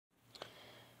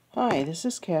Hi, this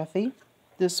is Kathy.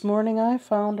 This morning I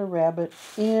found a rabbit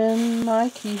in my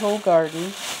keyhole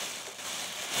garden,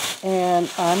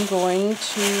 and I'm going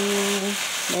to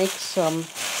make some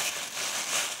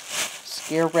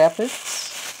scare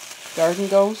rabbits, garden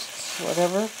ghosts,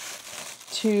 whatever,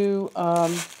 to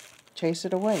chase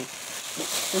it away.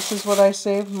 This is what I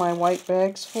saved my white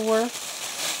bags for,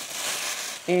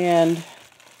 and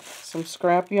some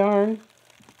scrap yarn.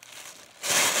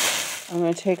 I'm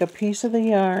going to take a piece of the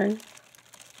yarn.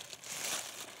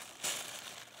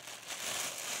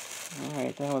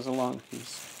 Alright, that was a long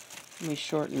piece. Let me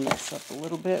shorten this up a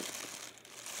little bit.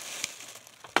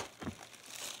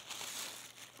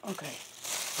 Okay.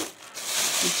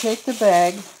 You take the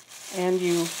bag and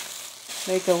you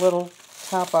make a little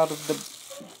top out of the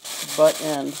butt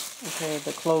end, okay,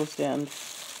 the closed end.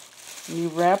 And you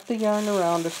wrap the yarn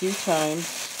around a few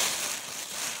times.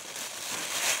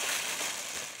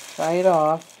 Tie it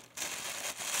off.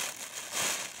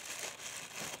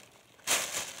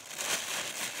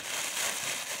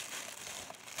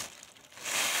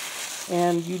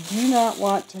 And you do not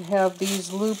want to have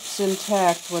these loops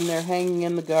intact when they're hanging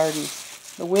in the garden.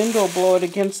 The wind will blow it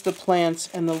against the plants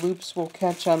and the loops will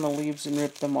catch on the leaves and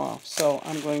rip them off. So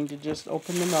I'm going to just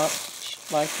open them up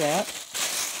like that.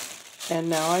 And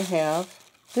now I have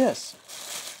this.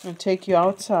 I'm going to take you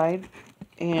outside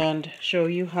and show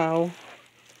you how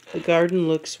the garden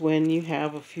looks when you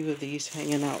have a few of these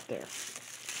hanging out there.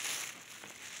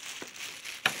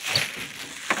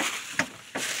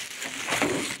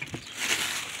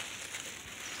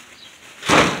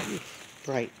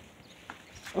 Right.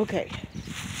 Okay.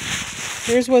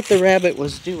 Here's what the rabbit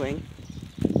was doing.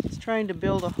 He's trying to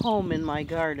build a home in my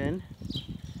garden.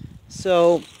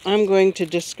 So I'm going to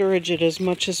discourage it as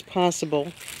much as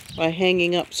possible by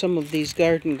hanging up some of these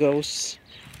garden ghosts.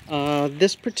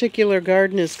 This particular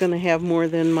garden is going to have more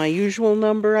than my usual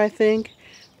number, I think.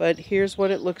 But here's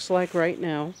what it looks like right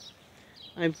now.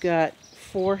 I've got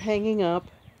 4 hanging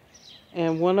up,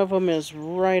 and one of them is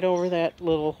right over that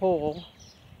little hole,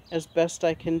 as best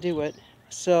I can do it.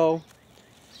 So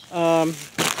I'll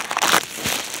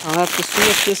have to see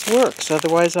if this works.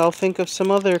 Otherwise, I'll think of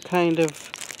some other kind of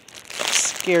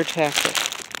scare tactic.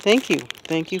 Thank you.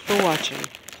 Thank you for watching.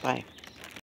 Bye.